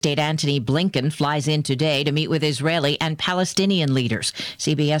Antony Blinken flies in today to meet with Israeli and Palestinian leaders.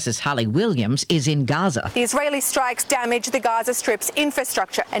 CBS's Holly Williams is in Gaza. The Israeli strikes damage the Gaza Strip's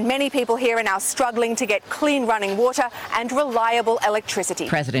infrastructure, and many people here are now struggling to get clean running water and reliable electricity.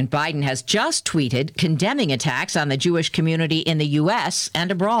 President Biden has just tweeted condemning attacks on the Jewish community in the U.S.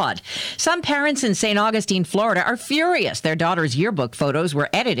 and abroad. Some parents in St. Augustine, Florida are furious their daughter's yearbook photos were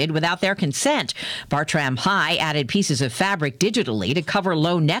edited without their consent. Bartram High added pieces of fabric digitally to cover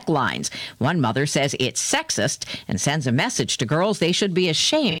low necklines. One mother says it's sexist and sends a message to girls they should be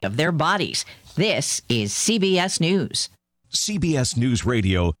ashamed of their bodies. This is CBS News. CBS News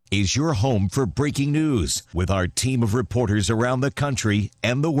Radio is your home for breaking news. With our team of reporters around the country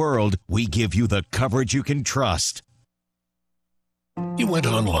and the world, we give you the coverage you can trust. You went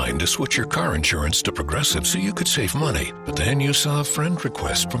online to switch your car insurance to Progressive so you could save money. But then you saw a friend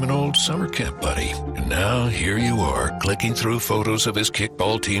request from an old summer camp buddy. And now here you are, clicking through photos of his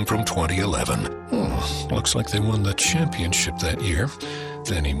kickball team from 2011. Looks like they won the championship that year.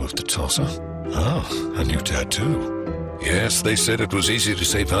 Then he moved to Tulsa. Oh, a new tattoo. Yes, they said it was easy to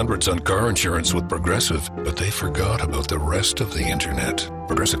save hundreds on car insurance with Progressive, but they forgot about the rest of the internet.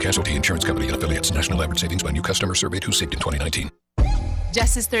 Progressive Casualty Insurance Company and Affiliates. National average savings by new customer surveyed who saved in 2019.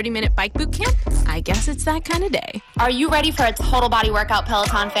 Jess's 30-minute bike boot camp? I guess it's that kind of day. Are you ready for a total body workout,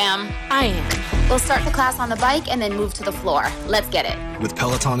 Peloton fam? I am. We'll start the class on the bike and then move to the floor. Let's get it. With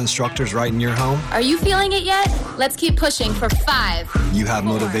Peloton instructors right in your home? Are you feeling it yet? Let's keep pushing for 5. You have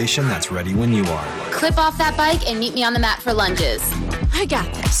motivation that's ready when you are. Clip off that bike and meet me on the mat for lunges. I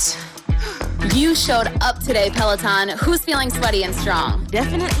got this. You showed up today, Peloton. Who's feeling sweaty and strong?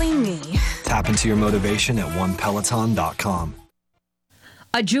 Definitely me. Tap into your motivation at onepeloton.com.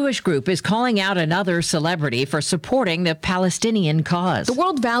 A Jewish group is calling out another celebrity for supporting the Palestinian cause. The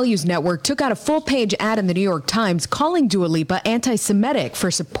World Values Network took out a full-page ad in the New York Times calling Dua Lipa anti-Semitic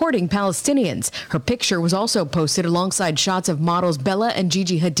for supporting Palestinians. Her picture was also posted alongside shots of models Bella and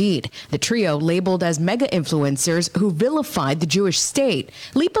Gigi Hadid, the trio labeled as mega-influencers who vilified the Jewish state.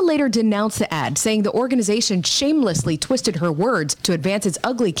 Lipa later denounced the ad, saying the organization shamelessly twisted her words to advance its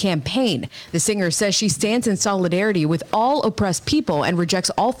ugly campaign. The singer says she stands in solidarity with all oppressed people and rejects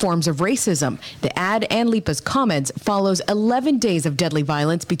all forms of racism. The ad and Lipa's comments follows 11 days of deadly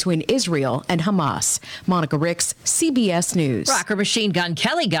violence between Israel and Hamas. Monica Ricks, CBS News. Rocker Machine Gun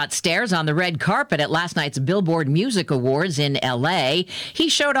Kelly got stares on the red carpet at last night's Billboard Music Awards in L.A. He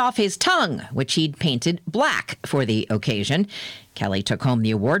showed off his tongue, which he'd painted black for the occasion. Kelly took home the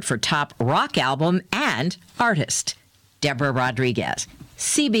award for Top Rock Album and Artist. Deborah Rodriguez,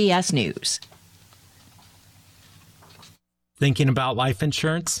 CBS News. Thinking about life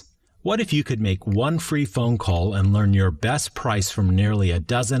insurance? What if you could make one free phone call and learn your best price from nearly a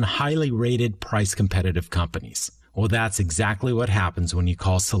dozen highly rated, price-competitive companies? Well, that's exactly what happens when you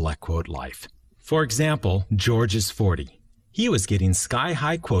call SelectQuote Life. For example, George is 40. He was getting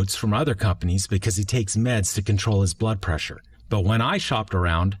sky-high quotes from other companies because he takes meds to control his blood pressure. But when I shopped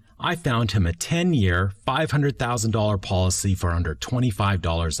around, I found him a 10-year, $500,000 policy for under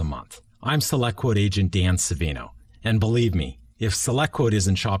 $25 a month. I'm SelectQuote agent Dan Savino. And believe me, if SelectQuote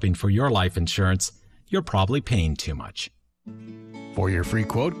isn't shopping for your life insurance, you're probably paying too much. For your free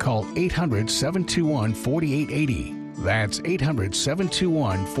quote, call 800-721-4880. That's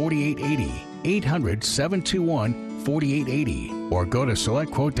 800-721-4880. 800-721-4880. Or go to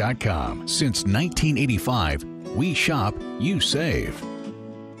SelectQuote.com. Since 1985, we shop, you save.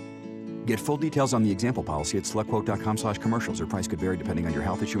 Get full details on the example policy at SelectQuote.com/commercials. Or price could vary depending on your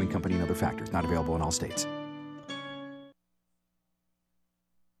health, issuing company, and other factors. Not available in all states.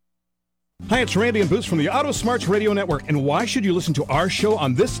 Hi, it's Randy and Boots from the Auto Smarts Radio Network. And why should you listen to our show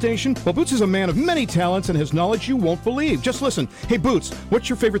on this station? Well, Boots is a man of many talents and his knowledge you won't believe. Just listen. Hey, Boots, what's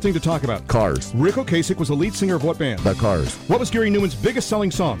your favorite thing to talk about? Cars. Rick Ocasek was the lead singer of what band? The Cars. What was Gary Newman's biggest selling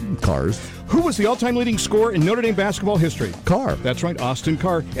song? Cars. Who was the all-time leading scorer in Notre Dame basketball history? Car. That's right, Austin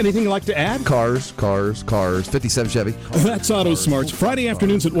Carr. Anything you'd like to add? Cars. 57 Chevy. That's Auto Smarts, Friday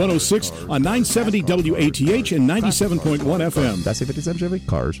afternoons at 106 on 970 WATH and 97.1 FM. That's a 57 Chevy?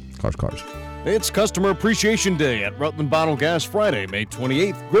 Cars. It's Customer Appreciation Day at Rutland Bottle Gas Friday, May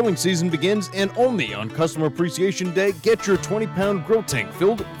 28th. Grilling season begins, and only on Customer Appreciation Day, get your 20-pound grill tank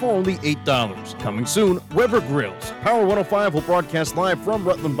filled for only $8. Coming soon, Weber Grills. Power 105 will broadcast live from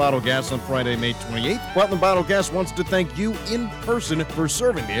Rutland Bottle Gas on Friday, May 28th. Rutland Bottle Gas wants to thank you in person for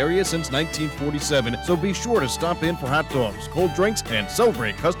serving the area since 1947, so be sure to stop in for hot dogs, cold drinks, and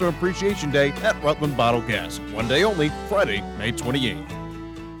celebrate Customer Appreciation Day at Rutland Bottle Gas. One day only, Friday, May 28th.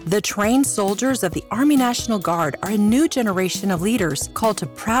 The trained soldiers of the Army National Guard are a new generation of leaders called to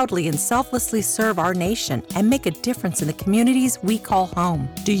proudly and selflessly serve our nation and make a difference in the communities we call home.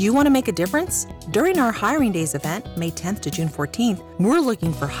 Do you want to make a difference? During our Hiring Days event, May 10th to June 14th, we're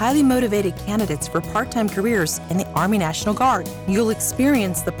looking for highly motivated candidates for part-time careers in the Army National Guard. You'll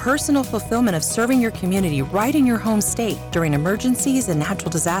experience the personal fulfillment of serving your community right in your home state during emergencies and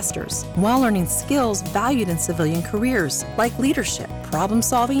natural disasters, while learning skills valued in civilian careers like leadership, problem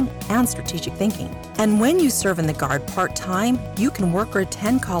solving, and strategic thinking. And when you serve in the Guard part-time, you can work or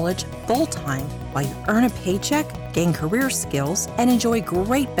attend college full-time while you earn a paycheck, gain career skills, and enjoy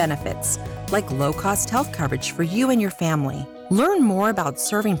great benefits like low-cost health coverage for you and your family. Learn more about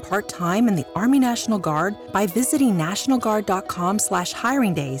serving part-time in the Army National Guard by visiting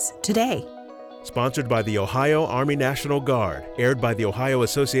nationalguard.com/hiringdays today. Sponsored by the Ohio Army National Guard, aired by the Ohio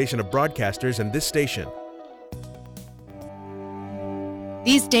Association of Broadcasters and this station.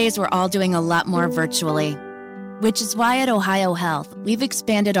 These days, we're all doing a lot more virtually, which is why at Ohio Health, we've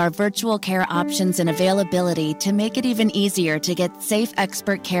expanded our virtual care options and availability to make it even easier to get safe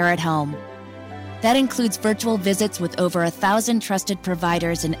expert care at home. That includes virtual visits with over 1,000 trusted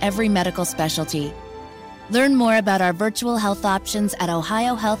providers in every medical specialty. Learn more about our virtual health options at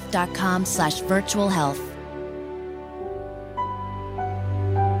ohiohealth.com/virtualhealth.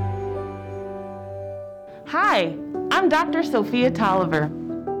 Hi, I'm Dr. Sophia Tolliver.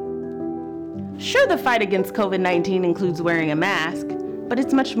 Sure, the fight against COVID-19 includes wearing a mask, but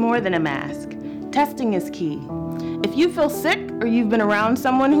it's much more than a mask. Testing is key. If you feel sick or you've been around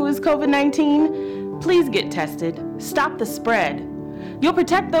someone who is COVID-19, please get tested. Stop the spread. You'll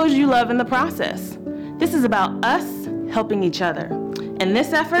protect those you love in the process. This is about us helping each other. In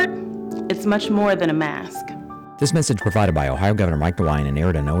this effort, it's much more than a mask. This message provided by Ohio Governor Mike DeWine and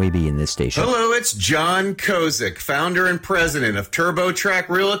aired on OAB in this station. Hello, it's John Kozik, founder and president of TurboTrack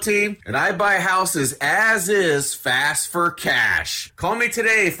Realty, and I buy houses as is, fast for cash. Call me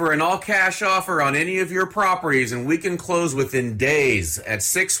today for an all-cash offer on any of your properties, and we can close within days at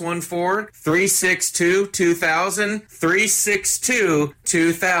 614-362-2000,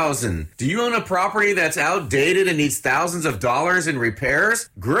 362-2000. Do you own a property that's outdated and needs thousands of dollars in repairs?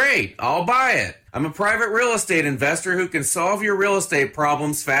 Great, I'll buy it. I'm a private real estate investor who can solve your real estate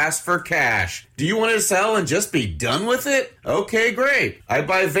problems fast for cash. Do you want to sell and just be done with it? Okay, great. I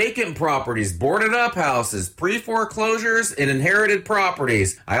buy vacant properties, boarded up houses, pre-foreclosures, and inherited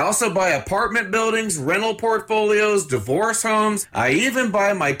properties. I also buy apartment buildings, rental portfolios, divorce homes. I even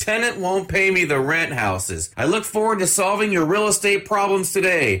buy my tenant won't pay me the rent houses. I look forward to solving your real estate problems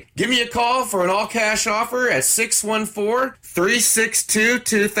today. Give me a call for an all-cash offer at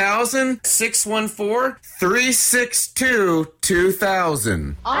 614-362-2000,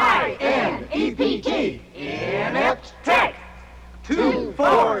 614-362-2000. INEPT, EMF Tech,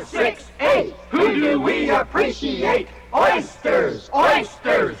 2468. Who do we appreciate? Oysters,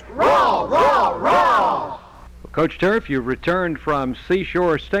 oysters, raw, raw, raw. Well, Coach Turf, you returned from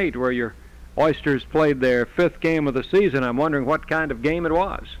Seashore State where your Oysters played their 5th game of the season. I'm wondering what kind of game it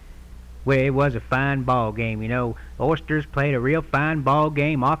was. Well, it was a fine ball game. You know, Oysters played a real fine ball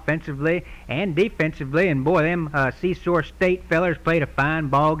game offensively and defensively, and boy, them Seashore State fellers played a fine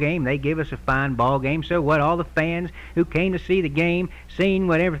ball game. They gave us a fine ball game. So what all the fans who came to see the game, seeing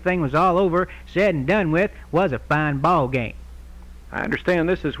what everything was all over, said and done with, was a fine ball game. I understand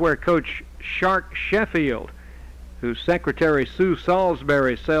this is where Coach Shark Sheffield, whose secretary Sue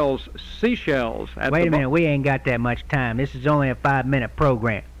Salisbury sells seashells at Wait a minute, we ain't got that much time. This is only a 5-minute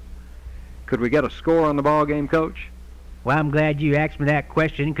program. Could we get a score on the ball game, Coach? Well, I'm glad you asked me that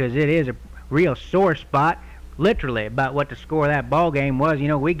question because it is a real sore spot, literally, about what the score of that ball game was. You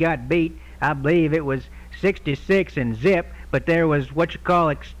know, we got beat. I believe it was 66 and zip, but there was what you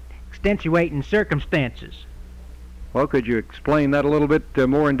call extenuating circumstances. Well, could you explain that a little bit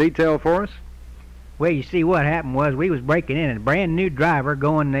more in detail for us? Well, you see, what happened was we was breaking in, and a brand new driver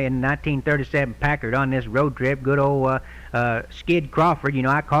going in 1937 Packard on this road trip, good old Skid Crawford. You know,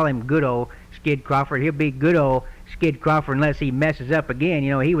 I call him good old Skid Crawford. He'll be good old Skid Crawford unless he messes up again.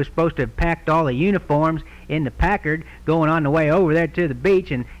 You know, he was supposed to have packed all the uniforms in the Packard going on the way over there to the beach,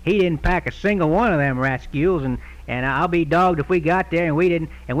 and he didn't pack a single one of them rascals, and I'll be dogged if we got there and we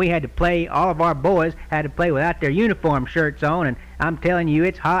didn't, and we had to play, all of our boys had to play without their uniform shirts on, and I'm telling you,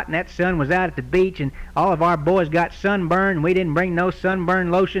 it's hot, and that sun was out at the beach, and all of our boys got sunburned, and we didn't bring no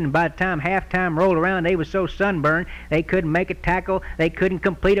sunburn lotion, and by the time halftime rolled around, they was so sunburned, they couldn't make a tackle, they couldn't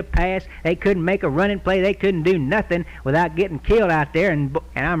complete a pass, they couldn't make a running play, they couldn't do nothing without getting killed out there, and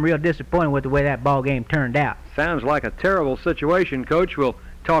I'm real disappointed with the way that ball game turned out. Sounds like a terrible situation, Coach. We'll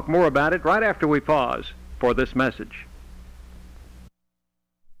talk more about it right after we pause for this message.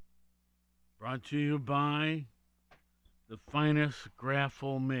 Brought to you by the finest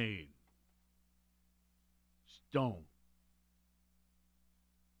graffle made. Stone.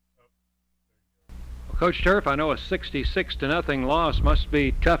 Coach Turf, I know a 66-0 loss must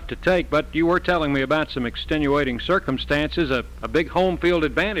be tough to take, but you were telling me about some extenuating circumstances, a big home field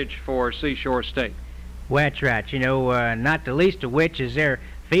advantage for Seashore State. Well, that's right. You know, not the least of which is their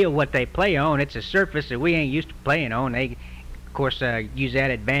field, what they play on. It's a surface that we ain't used to playing on. They, of course, use that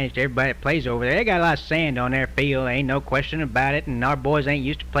advantage to everybody that plays over there. They got a lot of sand on their field. Ain't no question about it, and our boys ain't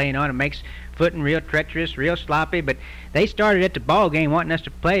used to playing on it. It makes footing real treacherous, real sloppy, but they started at the ball game wanting us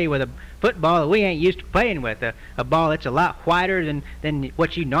to play with a football that we ain't used to playing with, a ball that's a lot whiter than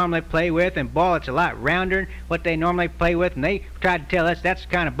what you normally play with, and ball that's a lot rounder than what they normally play with, and they tried to tell us that's the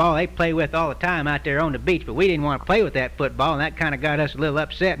kind of ball they play with all the time out there on the beach, but we didn't want to play with that football, and that kind of got us a little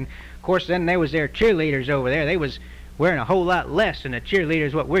upset. And of course then there was their cheerleaders over there. They was wearing a whole lot less than the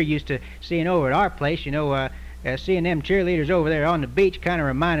cheerleaders what we're used to seeing over at our place. You know, seeing them cheerleaders over there on the beach kind of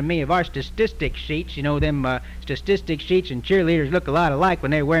reminded me of our statistic sheets. You know, them statistic sheets and cheerleaders look a lot alike when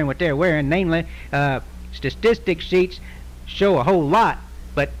they're wearing what they're wearing. Namely, statistic sheets show a whole lot,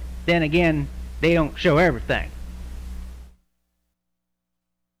 but then again, they don't show everything.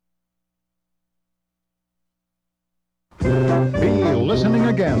 Be listening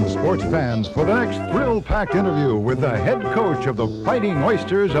again, sports fans, for the next thrill-packed interview with the head coach of the Fighting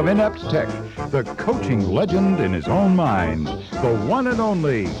Oysters of Inept Tech, the coaching legend in his own mind, the one and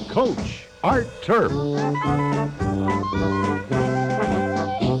only Coach Art Turf. In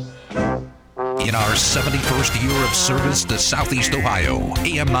our 71st year of service to Southeast Ohio,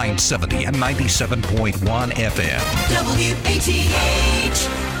 AM 970 and 97.1 FM. WATH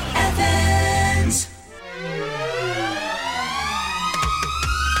Athens.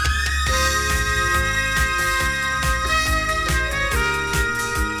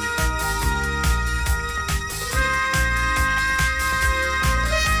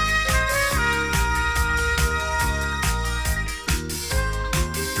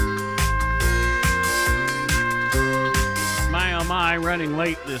 Running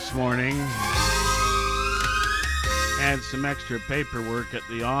late this morning. Had some extra paperwork at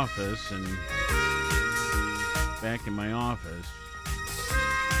the office and back in my office.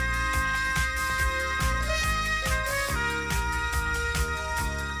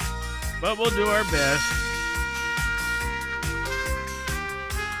 But we'll do our best.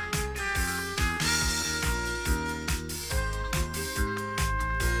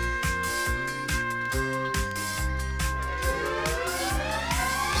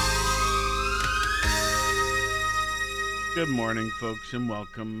 Good morning, folks, and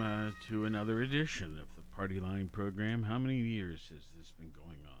welcome to another edition of the Party Line program. How many years has this been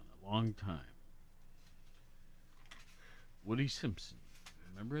going on? A long time. Woody Simpson.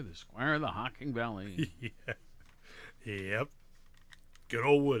 Remember the Squire of the Hocking Valley? Yeah. Yep. Good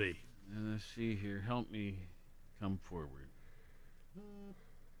old Woody. And let's see here. Help me come forward.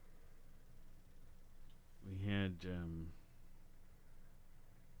 We had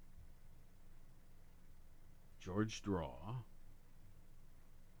George Draw,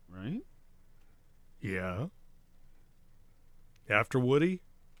 right? Yeah. After Woody?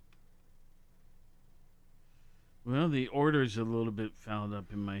 Well, the order's a little bit fouled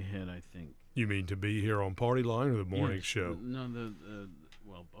up in my head, I think. You mean to be here on Party Line or the morning show? No,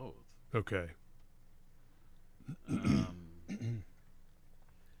 well, both. Okay.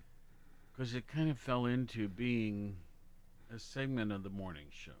 Because it kind of fell into being a segment of the morning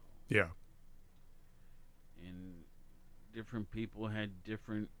show. Yeah. And different people had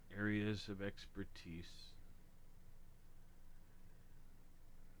different areas of expertise.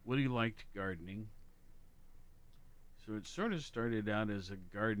 Woody liked gardening. So it sort of started out as a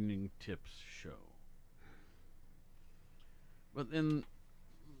gardening tips show. But then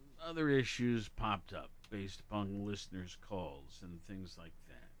other issues popped up based upon listeners' calls and things like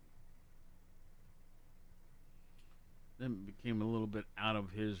that. Then it became a little bit out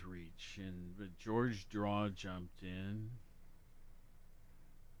of his reach, but George Draw jumped in.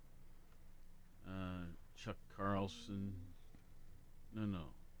 Chuck Carlson.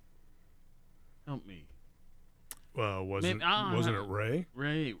 No. Help me. Well, wasn't it Ray?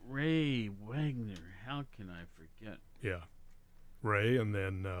 Ray Wagner. How can I forget? Yeah, Ray, and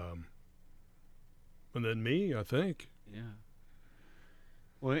then me, I think. Yeah.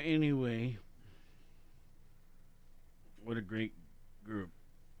 Well, anyway, what a great group.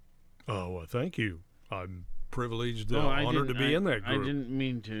 Oh, well, thank you. I'm privileged, honored to be in that group. I didn't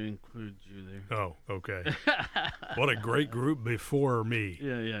mean to include you there. Oh, okay. What a great group before me.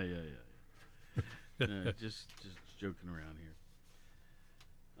 Yeah. Just joking around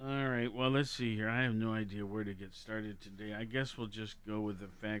All right, well, let's see here. I have no idea where to get started today. I guess we'll just go with the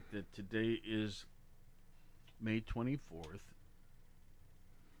fact that today is May 24th.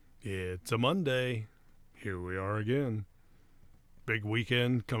 It's a Monday. Here we are again. Big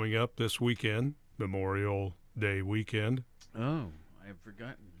weekend coming up this weekend, Memorial Day weekend. Oh, I've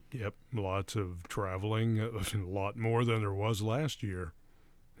forgotten. Yep, lots of traveling, a lot more than there was last year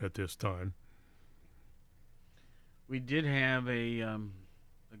at this time. We did have a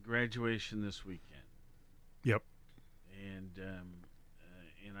graduation this weekend. Yep. And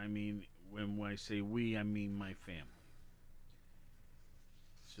I mean, when I say we, I mean my family.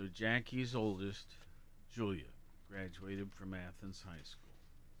 So Jackie's oldest, Julia, graduated from Athens High School.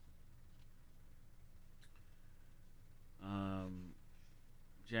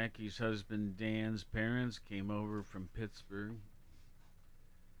 Jackie's husband, Dan's parents came over from Pittsburgh.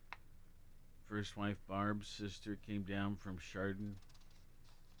 First wife, Barb's sister, came down from Chardon.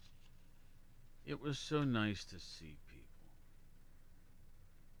 It was so nice to see people.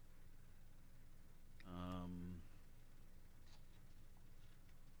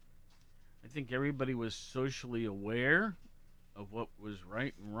 I think everybody was socially aware of what was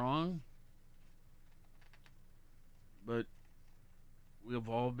right and wrong, but we've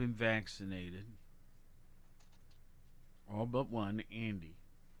all been vaccinated. All but one, Andy.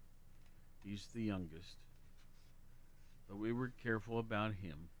 He's the youngest. But we were careful about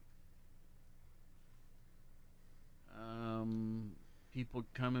him. People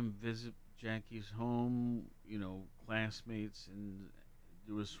come and visit Jackie's home, classmates, and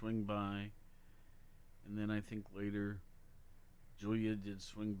do a swing by. And then I think later Julia did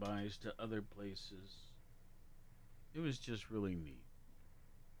swing bys to other places. It was just really neat.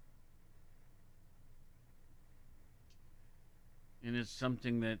 And it's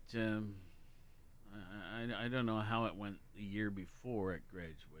something that I don't know how it went the year before at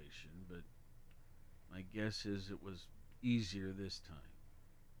graduation, but my guess is it was easier this time.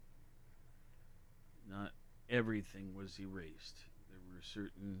 Not everything was erased. There were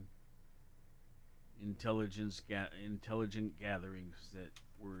certain intelligent gatherings that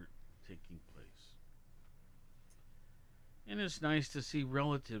were taking place. And it's nice to see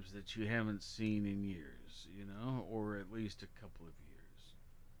relatives that you haven't seen in years, or at least a couple of years.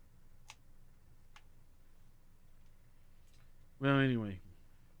 Well, anyway,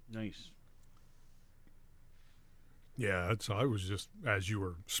 nice. Yeah, I was just, as you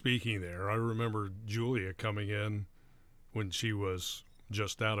were speaking there, I remember Julia coming in when she was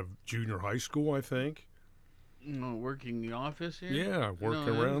just out of junior high school, I think. Working the office here? Yeah,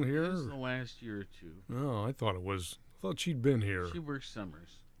 working around here. This is the last year or two. No, I thought she'd been here. She works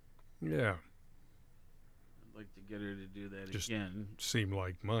summers. Yeah. I'd like to get her to do that Just again. Seemed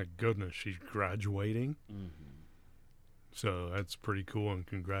like, my goodness, she's graduating. Mm-hmm. So that's pretty cool, and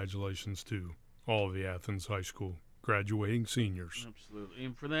congratulations to all of the Athens High School graduating seniors. Absolutely.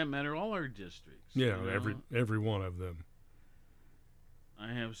 And for that matter, all our districts. Yeah, every one of them.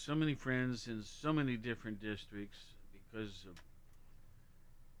 I have so many friends in so many different districts because of,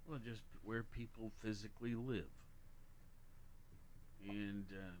 just where people physically live. And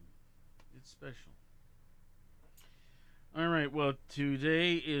it's special. All right, well,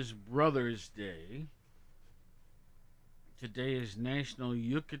 today is Brothers' Day. Today is National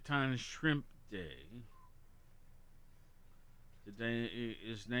Yucatan Shrimp Day. Today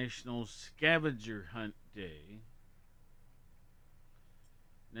is National Scavenger Hunt Day.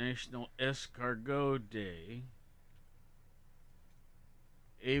 National Escargot Day.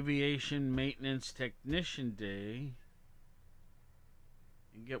 Aviation Maintenance Technician Day.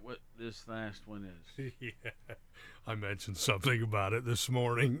 And get what this last one is. Yeah, I mentioned something about it this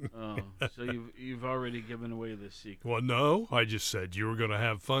morning. Oh, so you've already given away the secret. Well, no, I just said you were going to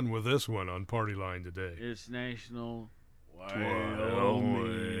have fun with this one on Party Line today. It's National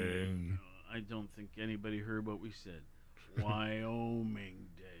Wyoming. I don't think anybody heard what we said. Wyoming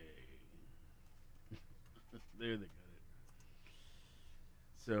Day. There they got it.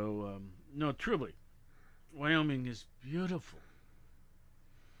 So, no, truly, Wyoming is beautiful.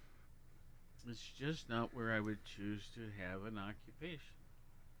 It's just not where I would choose to have an occupation.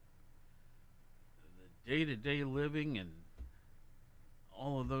 The day-to-day living and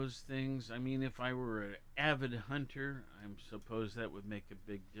all of those things. I mean, if I were an avid hunter, I suppose that would make a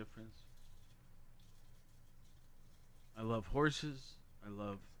big difference. I love horses. I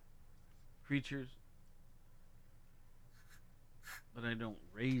love creatures. But I don't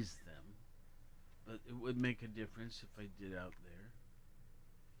raise them. But it would make a difference if I did out there.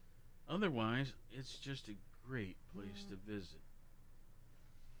 Otherwise, it's just a great place to visit.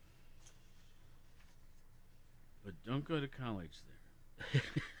 But don't go to college there.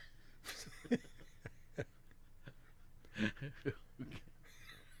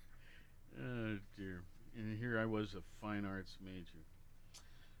 Oh dear. And here I was, a fine arts major.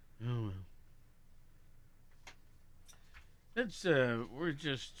 Oh well. Let's we're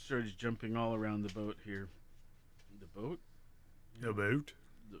just sort of jumping all around the boat here. The boat? The boat?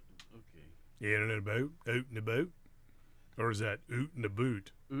 Okay. In and about? Out and about? Or is that oot and a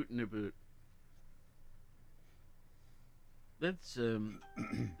boot? Oot and a boot. Let's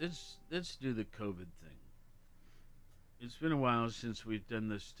let's do the COVID thing. It's been a while since we've done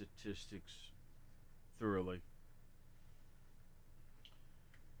the statistics thoroughly.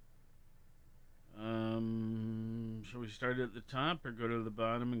 Shall we start at the top or go to the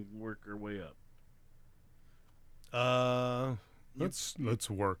bottom and work our way up? Let's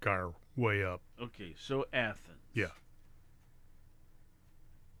work our way up. Okay, so Athens. Yeah.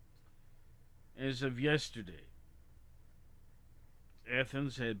 As of yesterday,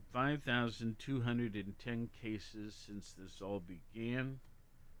 Athens had 5,210 cases since this all began.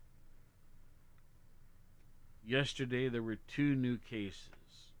 Yesterday, there were 2 new cases.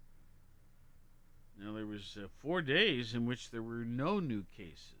 Now, there was 4 days in which there were no new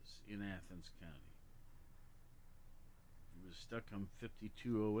cases in Athens County. It was stuck on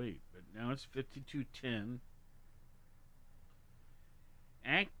 5208, but now it's 5210.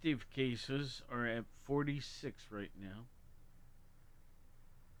 Active cases are at 46 right now.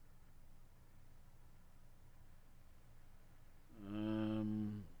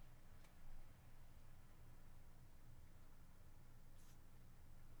 Um,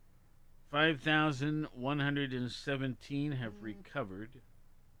 5,117 have recovered.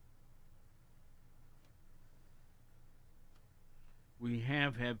 We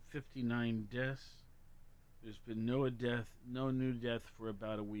have had 59 deaths. There's been no new death for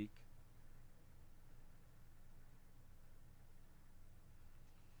about a week.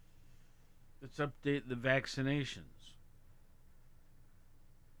 Let's update the vaccinations.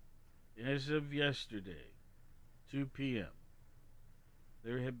 As of yesterday, 2 p.m.,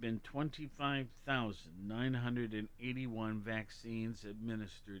 there have been 25,981 vaccines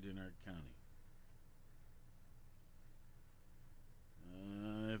administered in our county.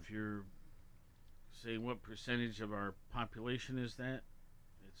 If you're saying what percentage of our population is that,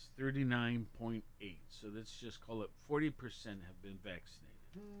 it's 39.8. So let's just call it 40% have been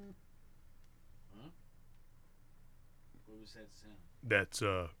vaccinated. Huh? What was that sound? That's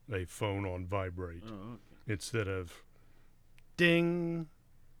a phone on vibrate. Oh, okay. Instead of ding.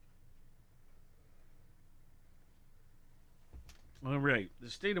 All right, the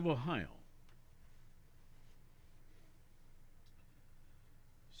state of Ohio.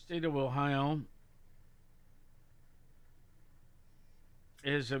 State of Ohio,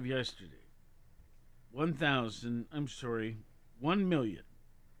 as of yesterday,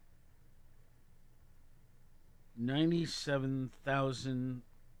 1,097,000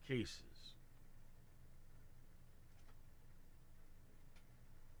 cases.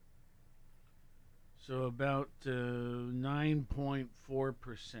 So about 9.4%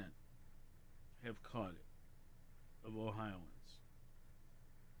 have caught it of Ohioans.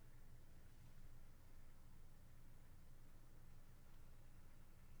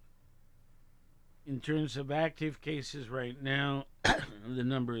 In terms of active cases right now, the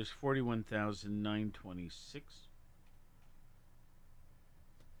number is 41,926.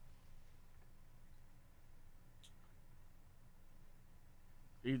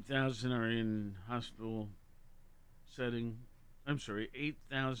 $8,000 are in hospital setting. I'm sorry,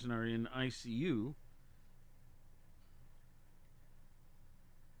 8,000 are in ICU.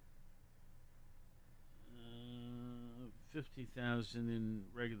 Uh, 50,000 in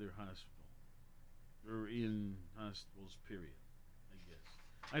regular hospital. Or in hospitals, period, I guess.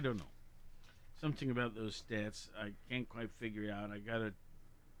 I don't know. Something about those stats I can't quite figure out. I got to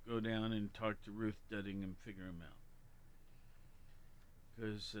go down and talk to Ruth Dudding and figure them out.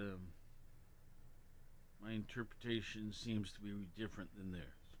 Because my interpretation seems to be different than theirs.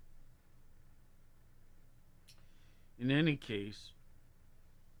 In any case,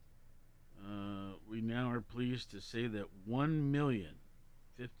 we now are pleased to say that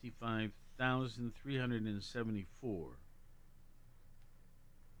 1,055,374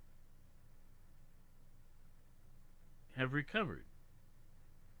 have recovered.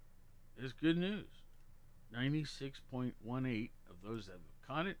 It's good news. 96.18 of those that have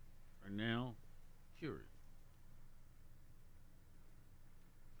caught it are now cured.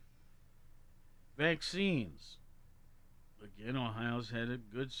 Vaccines. Again, Ohio's had a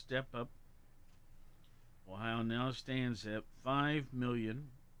good step up. Ohio now stands at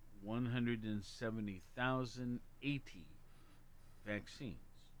 5,170,080 vaccines.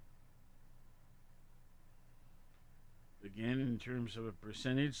 Again, in terms of a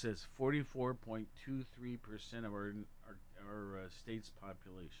percentage, that's 44.23% of our state's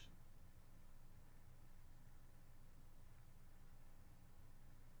population.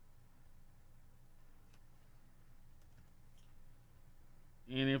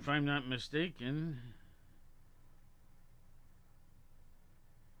 And if I'm not mistaken,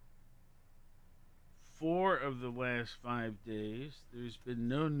 four of the last 5 days, there's been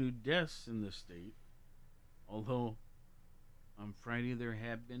no new deaths in the state, although on Friday there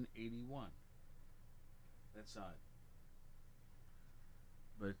have been 81. That's odd.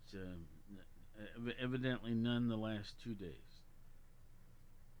 But evidently none the last 2 days.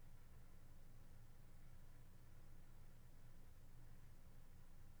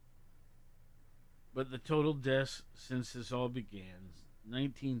 But the total deaths since this all began,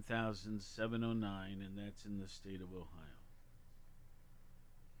 19,709, and that's in the state of Ohio.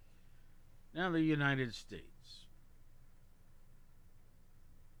 Now the United States.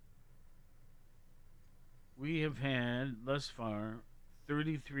 We have had, thus far,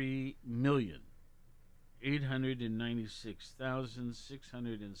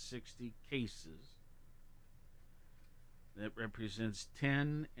 33,896,660 cases. That represents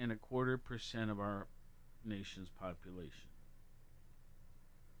 10.25% of our nation's population.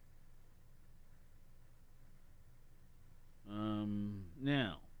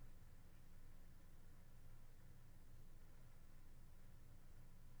 Now,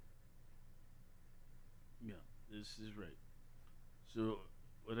 yeah, this is right. So,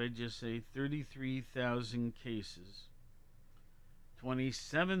 what I just say, 33,000 cases,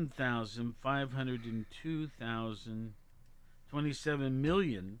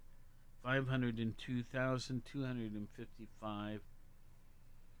 27,502,255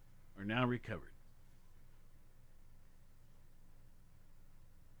 are now recovered.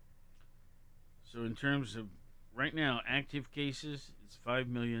 So in terms of right now active cases, it's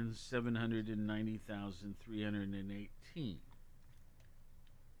 5,790,318.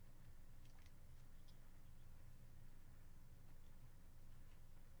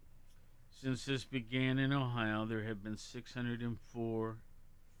 Since this began in Ohio, there have been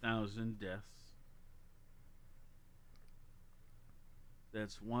 604,000 deaths.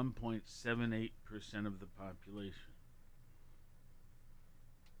 That's 1.78% of the population.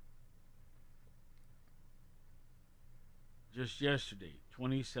 Just yesterday,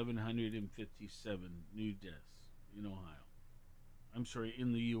 2,757 new deaths in Ohio. I'm sorry,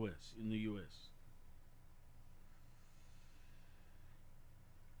 in the U.S.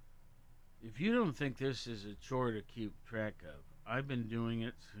 If you don't think this is a chore to keep track of, I've been doing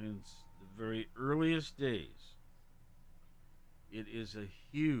it since the very earliest days. It is a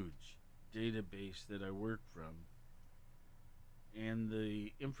huge database that I work from, and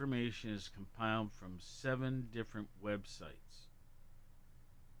the information is compiled from 7 different websites.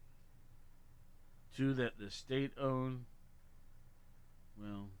 2 that the state own,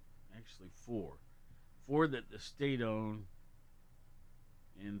 well, actually 4. 4 that the state own,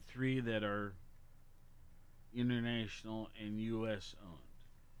 and 3 that are international and U.S. owned.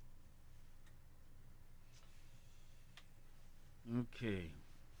 Okay.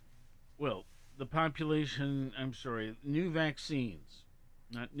 Well, the population, new vaccines.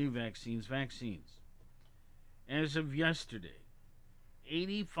 Not new vaccines, vaccines. As of yesterday,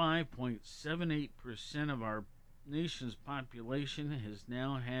 85.78% of our nation's population has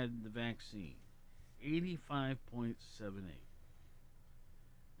now had the vaccine. 85.78.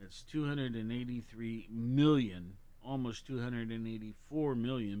 That's 283 million, almost 284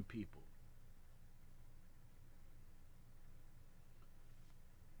 million people.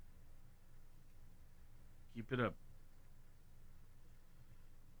 Keep it up.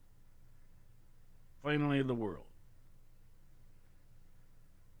 Finally, the world.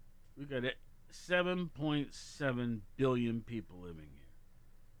 We got 7.7 billion people living here.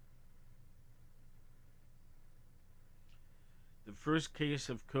 The first case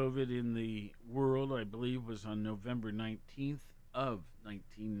of COVID in the world, I believe, was on November 19th of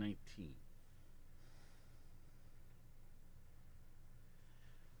 1919.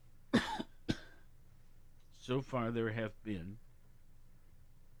 So far, there have been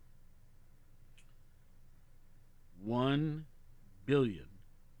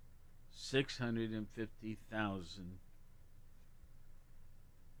 1,650,000.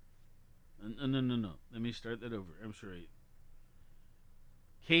 No. Let me start that over. I'm sorry.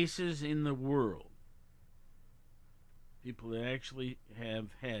 Cases in the world. People that actually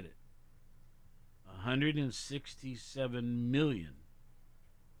have had it.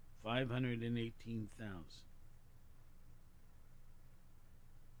 167,518,000.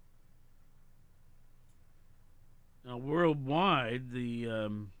 Now, worldwide, the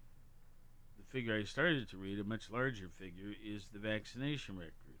figure I started to read, a much larger figure, is the vaccination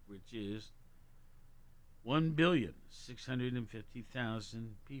record, which is 1,650,000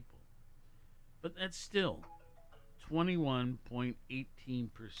 people. But that's still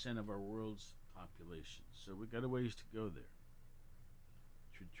 21.18% of our world's population. So we got a ways to go there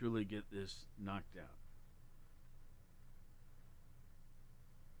to truly get this knocked out.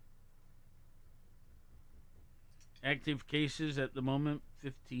 Active cases at the moment,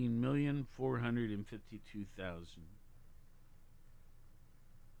 15,452,000.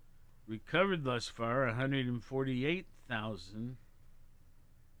 Recovered thus far,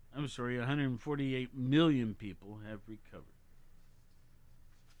 148 million people have recovered.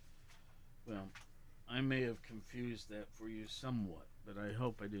 Well, I may have confused that for you somewhat, but I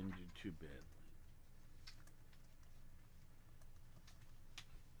hope I didn't do too badly.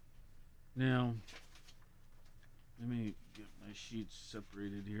 Now, let me get my sheets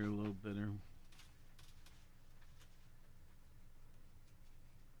separated here a little better.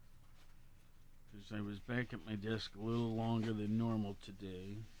 Because I was back at my desk a little longer than normal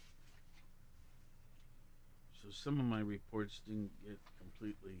today. So some of my reports didn't get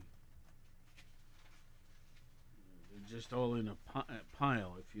completely... They're just all in a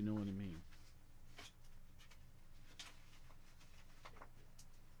pile, if you know what I mean.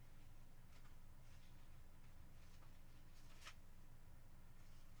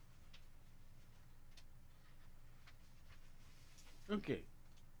 Okay.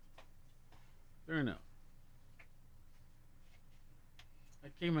 Fair enough. I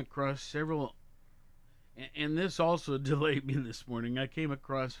came across several, and this also delayed me this morning. I came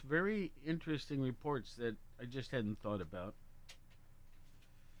across very interesting reports that I just hadn't thought about.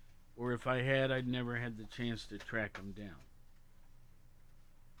 Or if I had, I'd never had the chance to track them down.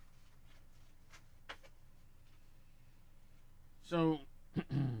 So,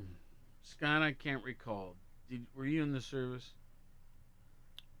 Scott, I can't recall. Were you in the service?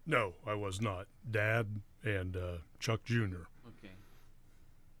 No, I was not. Dad and Chuck Jr. Okay.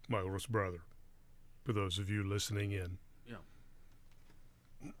 My oldest brother. For those of you listening in. Yeah.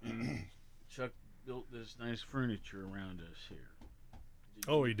 And Chuck built this nice furniture around us here.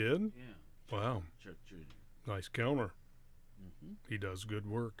 He did? Yeah. Wow. Chuck Jr. Nice counter. Mm-hmm. He does good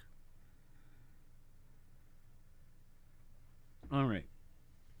work. All right.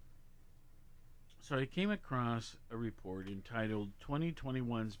 So I came across a report entitled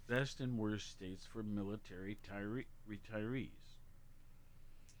 2021's Best and Worst States for Military Retirees.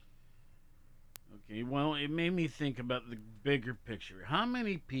 Okay, well, it made me think about the bigger picture. How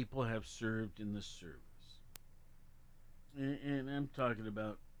many people have served in the service? And I'm talking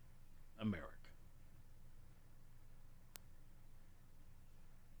about America.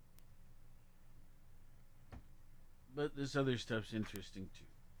 But this other stuff's interesting too.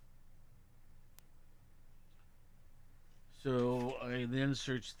 So I then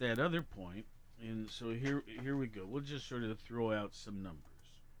searched that other point, and so here we go. We'll just sort of throw out some numbers.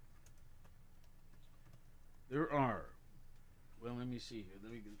 There are, well, let me see here.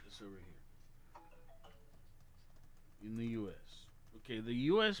 Let me get this over here. In the U.S. Okay, the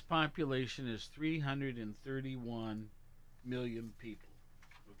U.S. population is 331 million people.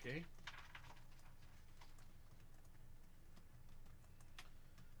 Okay?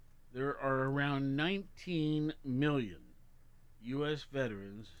 There are around 19 million U.S.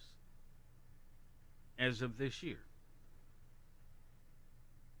 veterans as of this year.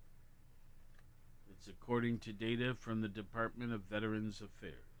 It's according to data from the Department of Veterans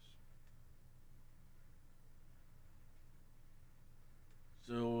Affairs.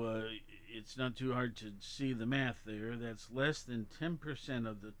 So it's not too hard to see the math there. That's less than 10%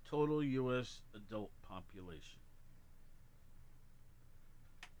 of the total U.S. adult population.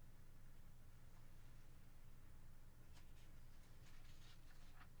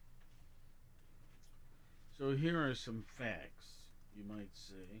 So here are some facts, you might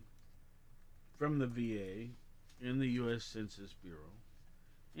say, from the VA and the U.S. Census Bureau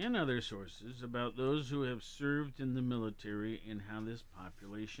and other sources about those who have served in the military and how this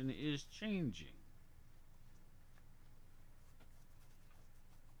population is changing.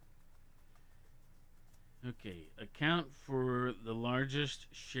 Okay, account for the largest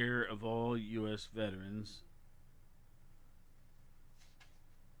share of all U.S. veterans.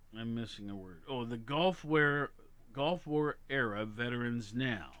 I'm missing a word. Oh, the Gulf War era veterans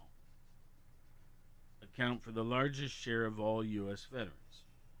now account for the largest share of all U.S. veterans.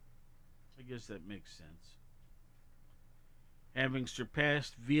 I guess that makes sense. Having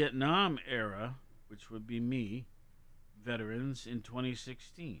surpassed Vietnam era, which would be me, veterans in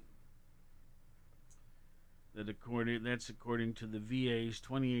 2016. That's according to the VA's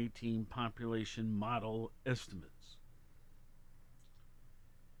 2018 population model estimates.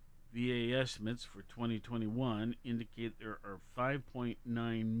 VA estimates for 2021 indicate there are 5.9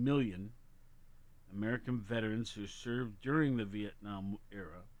 million American veterans who served during the Vietnam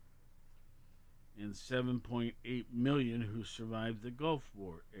era and 7.8 million who survived the Gulf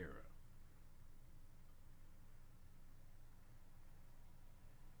War era.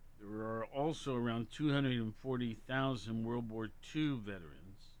 There are also around 240,000 World War II veterans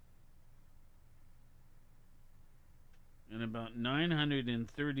and about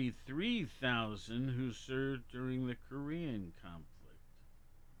 933,000 who served during the Korean conflict.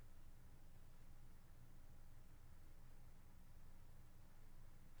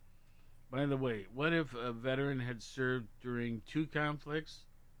 By the way, what if a veteran had served during two conflicts?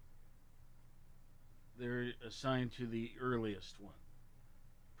 They're assigned to the earliest one,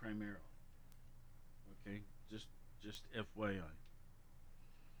 primarily. Okay, just FYI.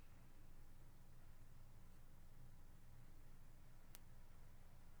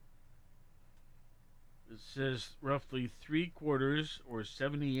 It says roughly 3/4 or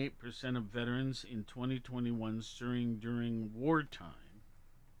 78% of veterans in 2021 serving during wartime,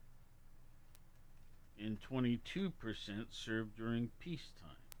 and 22% served during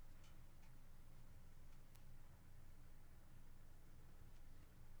peacetime.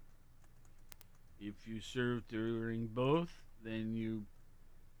 If you served during both, then you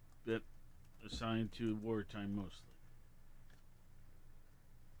get assigned to wartime mostly.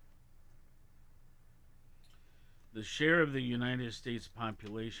 The share of the United States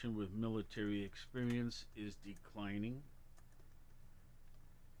population with military experience is declining.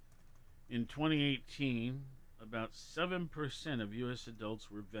 In 2018, about 7% of U.S.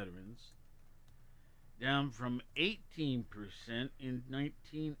 adults were veterans, down from 18% in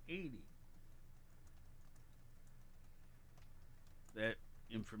 1980. That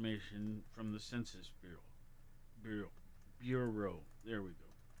information from the Census Bureau. There we go.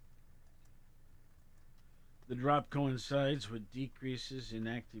 The drop coincides with decreases in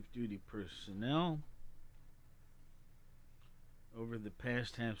active duty personnel. Over the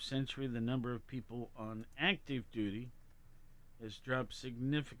past half century, the number of people on active duty has dropped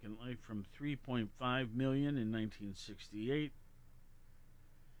significantly from 3.5 million in 1968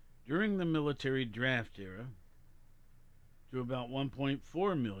 during the military draft era to about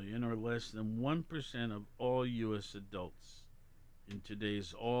 1.4 million, or less than 1% of all U.S. adults in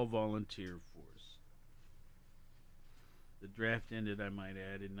today's all-volunteer force. The draft ended, I might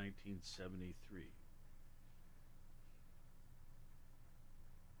add, in 1973.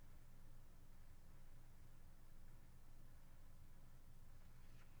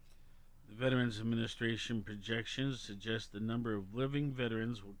 The Veterans Administration projections suggest the number of living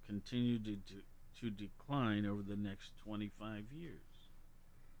veterans will continue to decline over the next 25 years.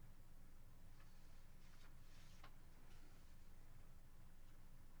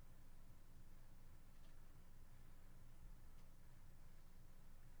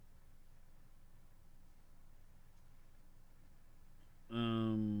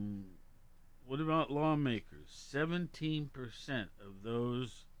 What about lawmakers? 17% of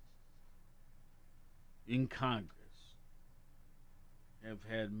those in Congress have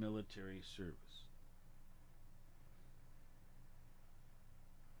had military service.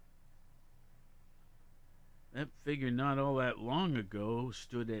 That figure not all that long ago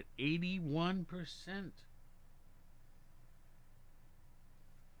stood at 81%.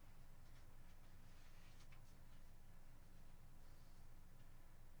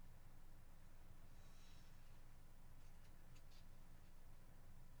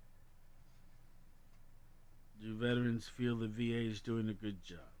 Do veterans feel the VA is doing a good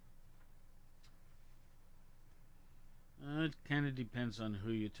job? It kind of depends on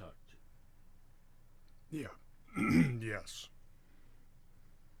who you talk to. Yeah. Yes.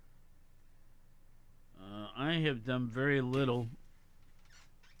 I have done very little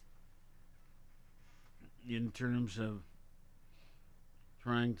in terms of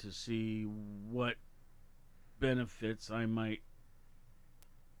trying to see what benefits I might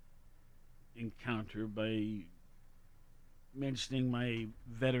encounter by mentioning my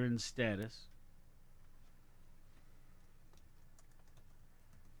veteran status.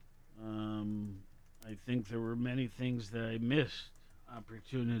 I think there were many things that I missed,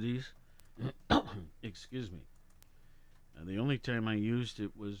 opportunities. Excuse me. The only time I used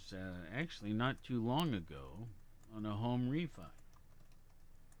it was actually not too long ago on a home refi.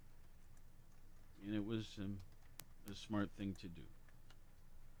 And it was a smart thing to do.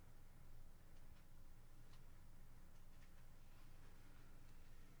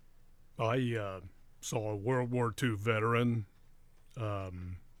 saw a World War II veteran.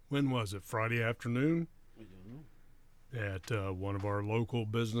 When was it? Friday afternoon? I don't know. At one of our local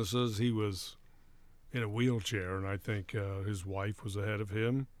businesses. He was in a wheelchair, and I think his wife was ahead of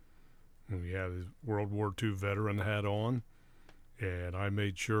him. And he had his World War II veteran hat on, and I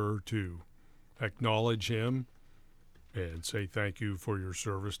made sure to acknowledge him and say thank you for your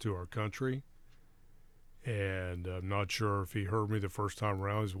service to our country. And I'm not sure if he heard me the first time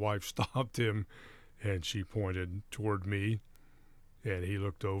around. His wife stopped him, and she pointed toward me, and he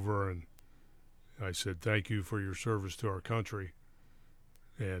looked over, and I said, thank you for your service to our country.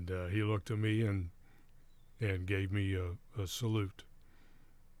 And he looked at me and gave me a salute.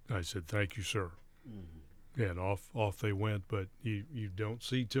 I said, thank you, sir. Mm-hmm. And off they went, but you don't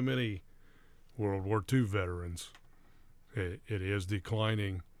see too many World War II veterans. It is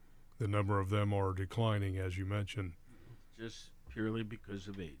declining. The number of them are declining, as you mentioned. Just purely because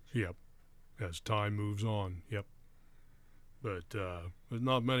of age. Yep. As time moves on, yep. But there's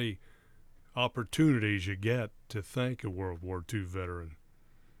not many opportunities you get to thank a World War II veteran.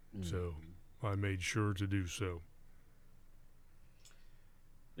 Mm-hmm. So I made sure to do so.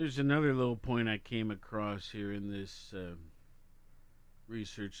 There's another little point I came across here in this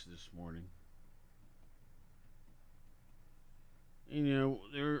research this morning. You know,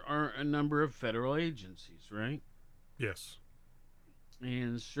 there are a number of federal agencies, right? Yes.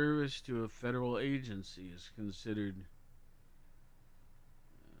 And service to a federal agency is considered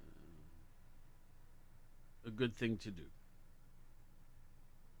a good thing to do.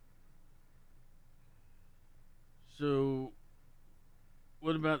 So,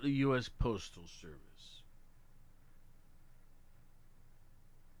 what about the U.S. Postal Service?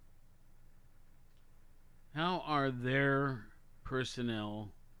 How are their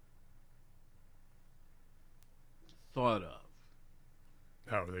personnel thought of?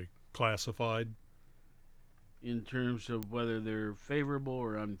 How are they classified? In terms of whether they're favorable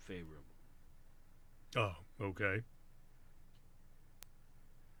or unfavorable. Oh, okay.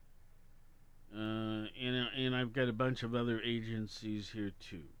 And I've got a bunch of other agencies here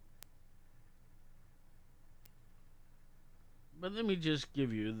too. But let me just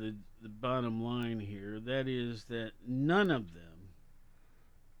give you the bottom line here. That is that none of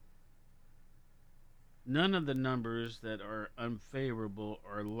the numbers that are unfavorable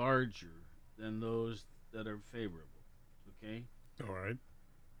are larger than those that are favorable. Okay? All right.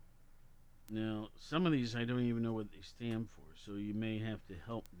 Now, some of these I don't even know what they stand for, so you may have to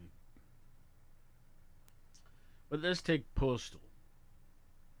help me. But let's take postal.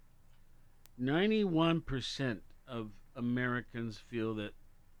 91% of Americans feel that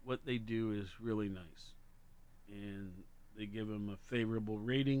what they do is really nice, and they give them a favorable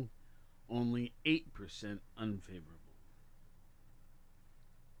rating. Only 8% unfavorable.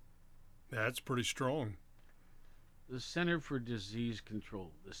 That's pretty strong. The Center for Disease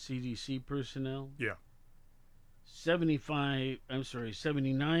Control, the CDC personnel. Yeah. 79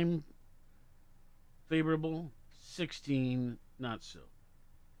 favorable, 16 not so.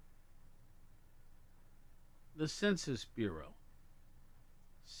 The Census Bureau,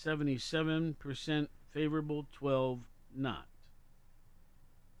 77% favorable, 12 not.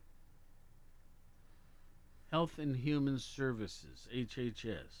 Health and Human Services,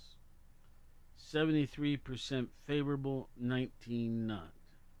 HHS, 73% favorable, 19 not.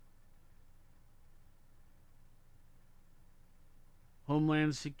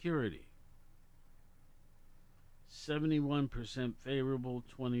 Homeland Security, 71% favorable,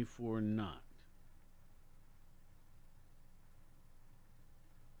 24 not.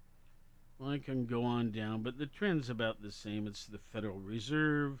 Well, I can go on down, but the trend's about the same. It's the Federal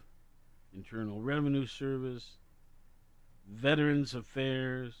Reserve, Internal Revenue Service, Veterans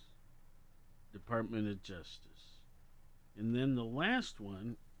Affairs, Department of Justice. And then the last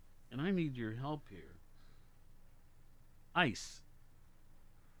one, and I need your help here, ICE.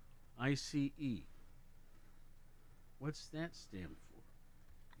 ICE. What's that stand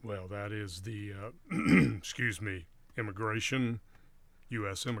for? Well, that is the, immigration,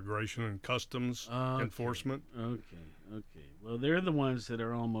 U.S. Immigration and Customs Enforcement. Okay. Well, they're the ones that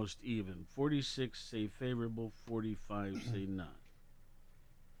are almost even. 46 say favorable, 45 say not.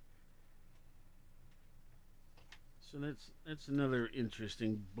 So that's another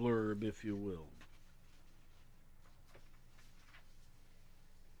interesting blurb, if you will.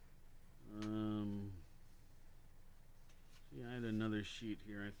 See, I had another sheet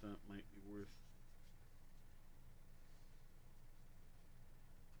here I thought might be worth.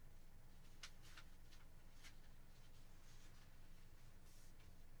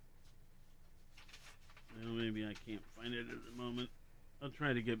 Well, maybe I can't find it at the moment. I'll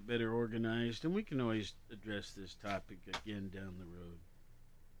try to get better organized, and we can always address this topic again down the road.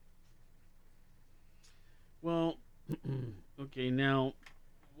 Well, okay, now,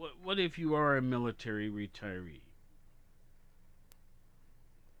 what if you are a military retiree?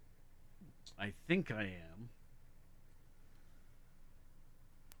 I think I am.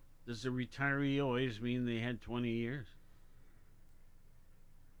 Does a retiree always mean they had 20 years?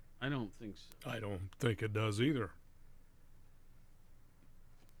 I don't think so. I don't think it does either.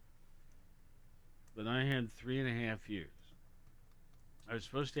 But I had 3.5 years. I was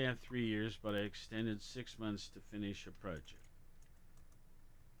supposed to have 3 years, but I extended 6 months to finish a project.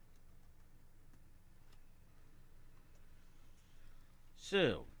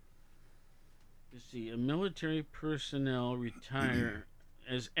 So, you see, a military personnel retire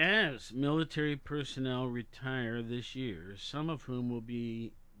as military personnel retire this year, some of whom will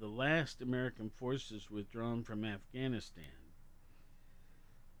be the last American forces withdrawn from Afghanistan.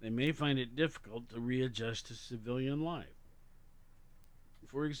 They may find it difficult to readjust to civilian life.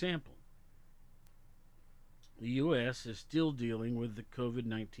 For example, the U.S. is still dealing with the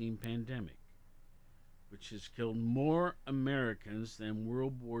COVID-19 pandemic, which has killed more Americans than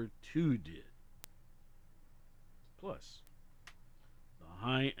World War II did. Plus, the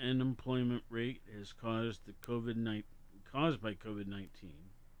high unemployment rate caused by COVID-19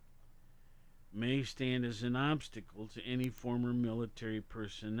 may stand as an obstacle to any former military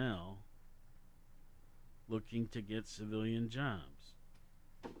personnel looking to get civilian jobs.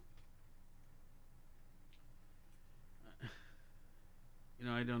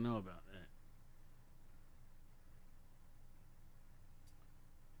 I don't know about that.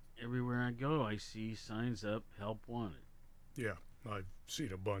 Everywhere I go, I see signs up, help wanted. Yeah, I've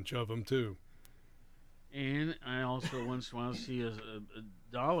seen a bunch of them too. And I also once in a while see a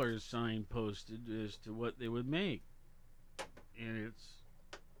dollar sign posted as to what they would make. And it's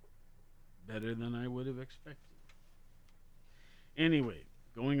better than I would have expected. Anyway,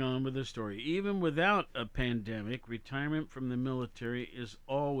 going on with the story. Even without a pandemic, retirement from the military is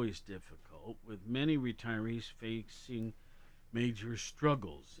always difficult, with many retirees facing major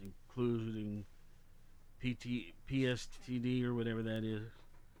struggles, including PTSD or whatever that is.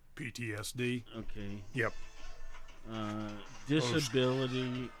 PTSD. Okay. Yep.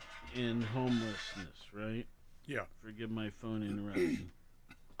 Disability and homelessness, right? Yeah. Forgive my phone interruption,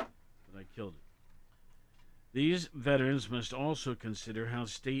 but I killed it. These veterans must also consider how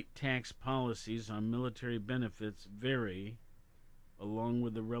state tax policies on military benefits vary, along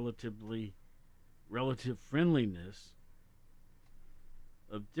with the relative friendliness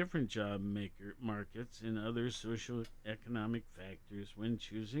of different job markets and other socioeconomic factors when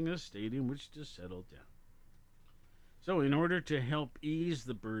choosing a state in which to settle down. So, in order to help ease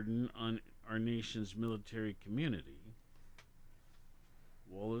the burden on our nation's military community,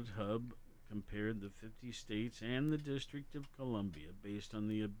 Wallet Hub compared the 50 states and the District of Columbia based on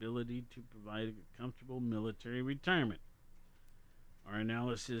the ability to provide a comfortable military retirement. Our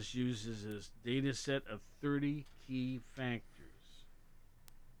analysis uses a data set of 30 key factors,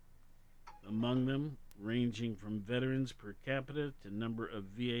 among them ranging from veterans per capita to number of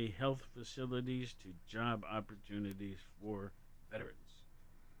VA health facilities to job opportunities for veterans.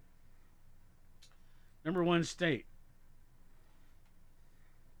 Number 1 state.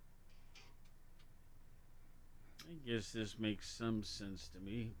 I guess this makes some sense to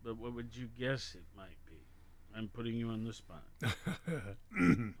me, but what would you guess it might be? I'm putting you on the spot.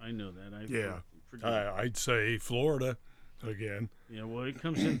 I know that. I'd say Florida again. Yeah, well, it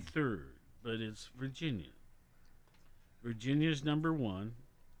comes in third, but it's Virginia. Virginia's number 1.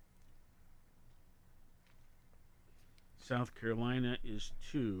 South Carolina is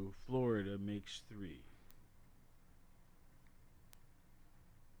 2. Florida makes 3.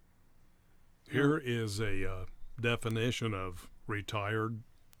 Here is a definition of retired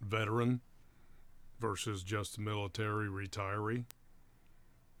veteran versus just military retiree.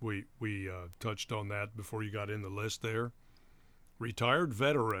 We touched on that before you got in the list there. Retired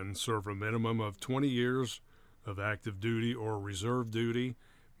veterans serve a minimum of 20 years of active duty or reserve duty.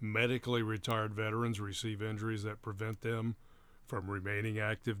 Medically retired veterans receive injuries that prevent them from remaining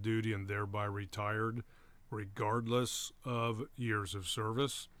active duty and thereby retired, regardless of years of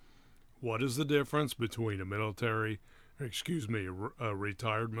service. What is the difference between a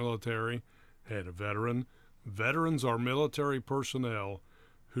retired military and a veteran? Veterans are military personnel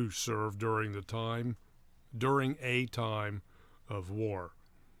who serve during a time of war.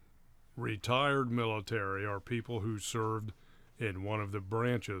 Retired military are people who served in one of the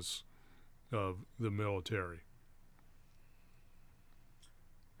branches of the military.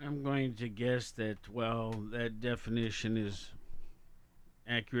 I'm going to guess that, well, that definition is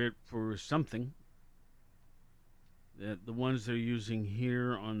accurate for something. That the ones they're using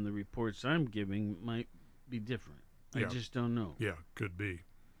here on the reports I'm giving might be different. Yeah. I just don't know. Yeah, could be.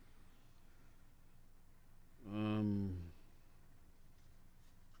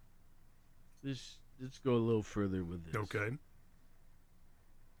 Let's go a little further with this. Okay.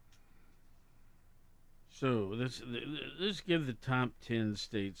 So let's give the top 10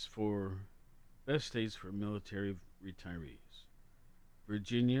 states best states for military retirees.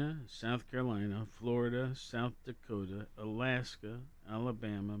 Virginia, South Carolina, Florida, South Dakota, Alaska,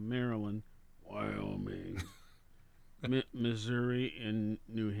 Alabama, Maryland, Wyoming, Missouri, and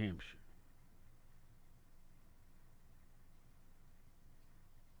New Hampshire.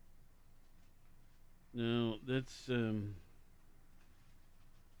 Now, let's do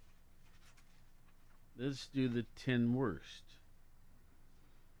the 10 worst.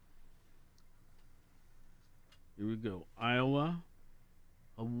 Here we go. Iowa,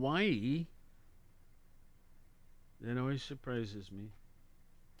 Hawaii. That always surprises me.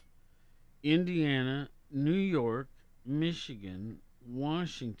 Indiana, New York, Michigan,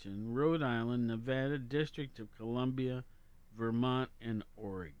 Washington, Rhode Island, Nevada, District of Columbia, Vermont, and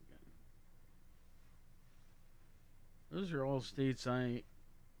Oregon. Those are all states I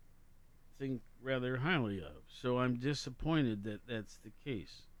think rather highly of, so I'm disappointed that that's the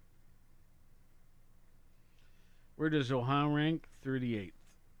case. Where does Ohio rank? 38th.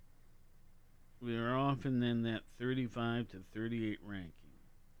 We are often in that 35 to 38 ranking.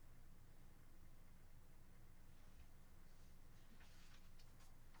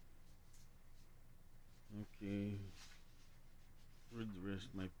 Okay. Where'd the rest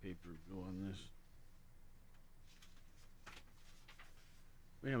of my paper go on this?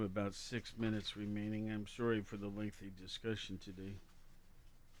 We have about 6 minutes remaining. I'm sorry for the lengthy discussion today.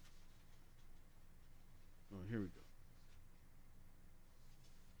 Oh, here we go.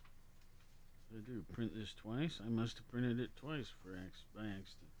 Did I do print this twice? I must have printed it twice by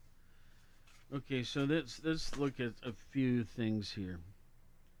accident. Okay, so let's look at a few things here.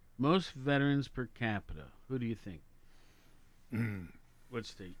 Most veterans per capita. Who do you think? What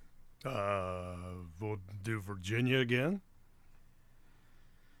state? We'll do Virginia again.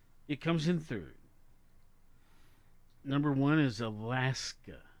 It comes in third. Number 1 is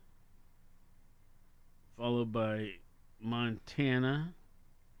Alaska, followed by Montana,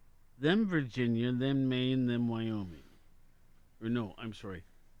 then Virginia, then Maine, then Wyoming. Or no, I'm sorry,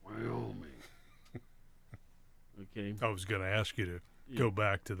 Wyoming. Okay. I was going to ask you to go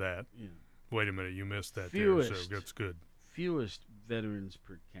back to that. Yeah. Wait a minute, you missed that Fewest. there, so that's good. Fewest veterans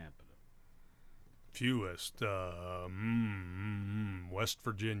per capita. Fewest, West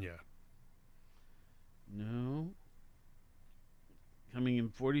Virginia. No. Coming in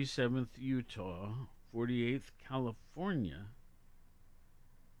 47th, Utah. 48th, California.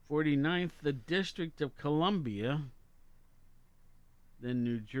 49th, the District of Columbia. Then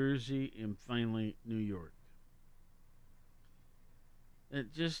New Jersey, and finally New York.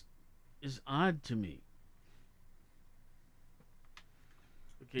 That just is odd to me.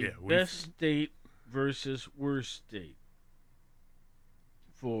 Okay, Yeah, best state versus worst state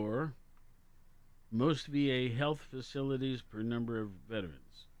for most VA health facilities per number of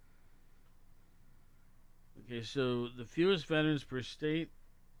veterans. Okay, so the fewest veterans per state,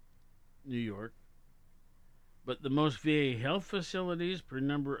 New York, but the most VA health facilities per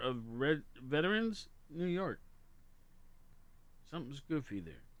number of veterans, New York. Something's goofy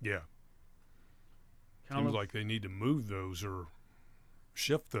there. Yeah. Seems like they need to move those or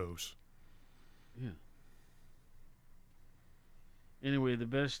shift those. Yeah. Anyway, the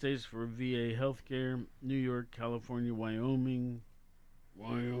best states for VA healthcare: New York, California, Wyoming.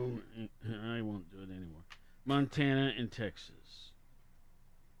 I won't do it anymore. Montana and Texas.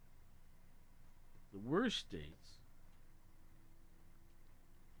 The worst states.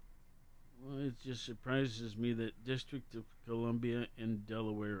 Well, it just surprises me that District of Columbia and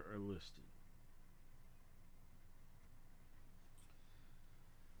Delaware are listed.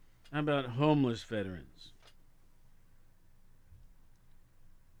 How about homeless veterans?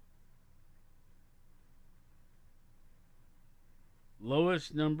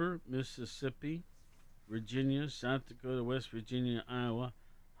 Lowest number, Mississippi, Virginia, South Dakota, West Virginia, Iowa.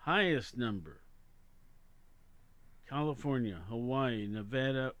 Highest number, California, Hawaii,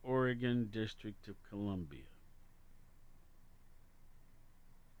 Nevada, Oregon, District of Columbia.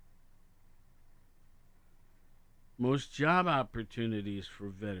 Most job opportunities for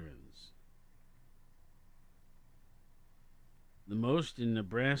veterans. The most in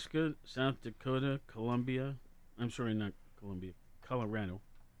Nebraska, South Dakota, Colorado,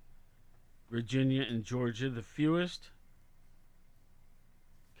 Virginia, and Georgia. The fewest,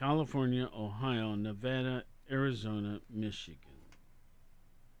 California, Ohio, Nevada, Arizona, Michigan.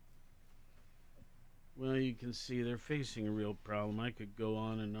 Well, you can see they're facing a real problem. I could go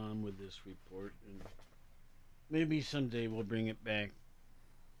on and on with this report, and maybe someday we'll bring it back.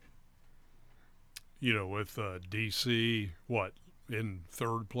 You know, with D.C., in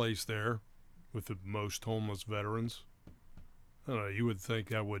third place there with the most homeless veterans? I don't know, you would think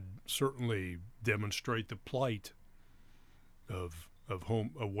that would certainly demonstrate the plight of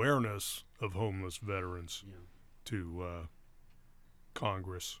awareness of homeless veterans to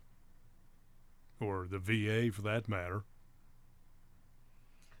Congress, or the VA for that matter.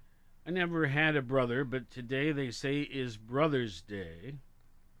 I never had a brother, but today they say is Brother's Day.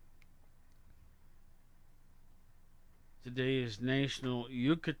 Today is National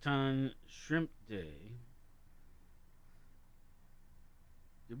Yucatan Shrimp Day.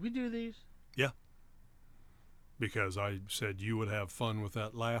 Did we do these? Yeah. Because I said you would have fun with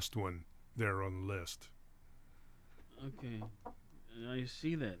that last one there on the list. Okay. I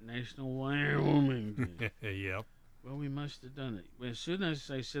see that. National Wyoming Day. Yep. Well, we must have done it. As soon as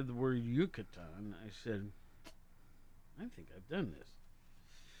I said the word Yucatan, I said, I think I've done this.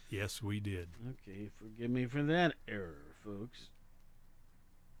 Yes, we did. Okay, forgive me for that error, folks.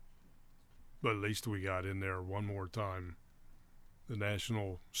 But at least we got in there one more time. The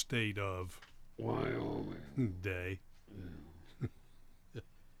National State of Wyoming Day.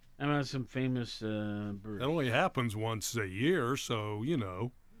 How about some famous birds? It only happens once a year, so, you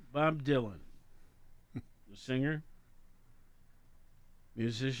know. Bob Dylan. The singer,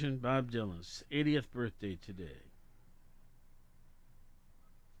 musician, Bob Dylan's 80th birthday today.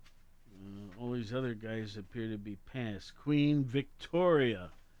 All these other guys appear to be past. Queen Victoria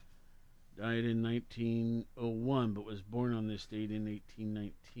died in 1901, but was born on this date in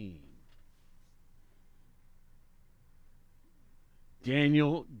 1819.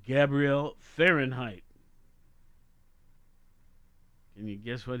 Daniel Gabriel Fahrenheit. Can you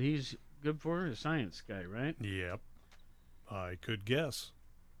guess what he's good for? A science guy, right? Yep. I could guess.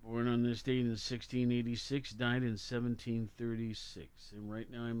 Born on this date in 1686, died in 1736. And right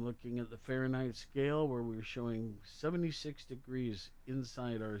now I'm looking at the Fahrenheit scale where we're showing 76 degrees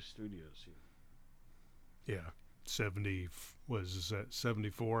inside our studios here. Yeah.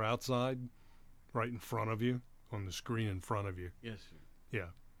 74 outside? Right in front of you? On the screen in front of you. Yes, sir. Yeah.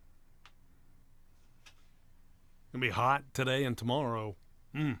 It'll be hot today and tomorrow.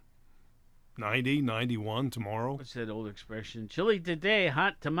 90, 91 tomorrow. What's that old expression? Chilly today,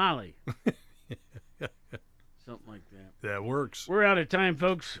 hot tamale. Something like that. That works. We're out of time,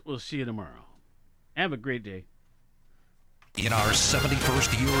 folks. We'll see you tomorrow. Have a great day. In our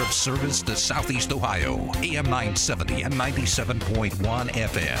 71st year of service to Southeast Ohio, AM 970 and 97.1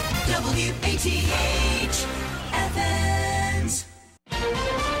 FM. WATH Athens.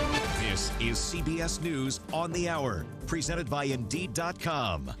 This is CBS News on the Hour, presented by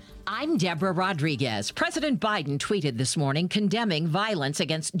Indeed.com. I'm Deborah Rodriguez. President Biden tweeted this morning condemning violence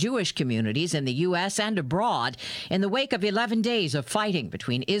against Jewish communities in the U.S. and abroad in the wake of 11 days of fighting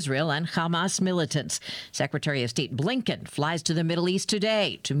between Israel and Hamas militants. Secretary of State Blinken flies to the Middle East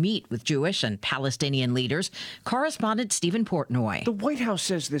today to meet with Jewish and Palestinian leaders. Correspondent Stephen Portnoy. The White House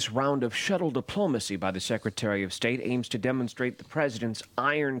says this round of shuttle diplomacy by the Secretary of State aims to demonstrate the president's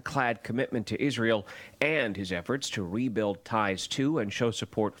ironclad commitment to Israel and his efforts to rebuild ties to and show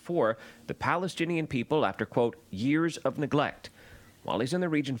support for the Palestinian people after, quote, years of neglect. While he's in the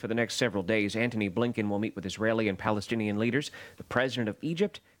region for the next several days, Antony Blinken will meet with Israeli and Palestinian leaders, the president of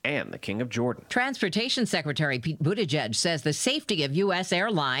Egypt, and the King of Jordan. Transportation Secretary Pete Buttigieg says the safety of U.S.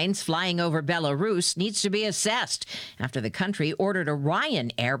 airlines flying over Belarus needs to be assessed after the country ordered a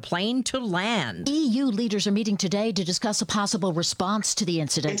Ryan airplane to land. EU leaders are meeting today to discuss a possible response to the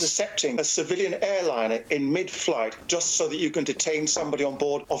incident. Intercepting a civilian airliner in mid-flight just so that you can detain somebody on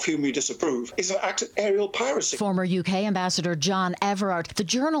board of whom you disapprove is an act of aerial piracy. Former UK Ambassador John Everard, the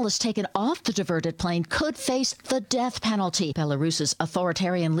journalist taken off the diverted plane, could face the death penalty. Belarus's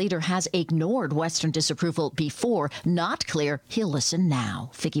authoritarian leader has ignored Western disapproval before. Not clear he'll listen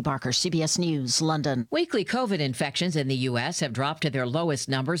now. Vicky Barker, CBS News, London. Weekly COVID infections in the U.S. have dropped to their lowest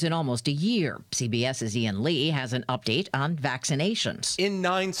numbers in almost a year. CBS's Ian Lee has an update on vaccinations. In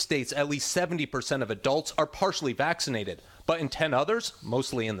 9 states, at least 70% of adults are partially vaccinated. But in 10 others,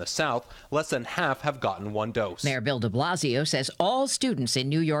 mostly in the South, less than half have gotten 1 dose. Mayor Bill de Blasio says all students in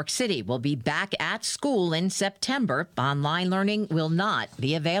New York City will be back at school in September. Online learning will not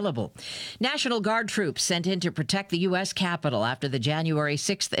be available. National Guard troops sent in to protect the U.S. Capitol after the January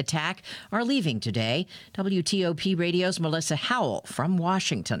 6th attack are leaving today. WTOP Radio's Melissa Howell from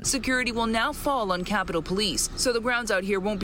Washington. Security will now fall on Capitol Police, so the grounds out here won't be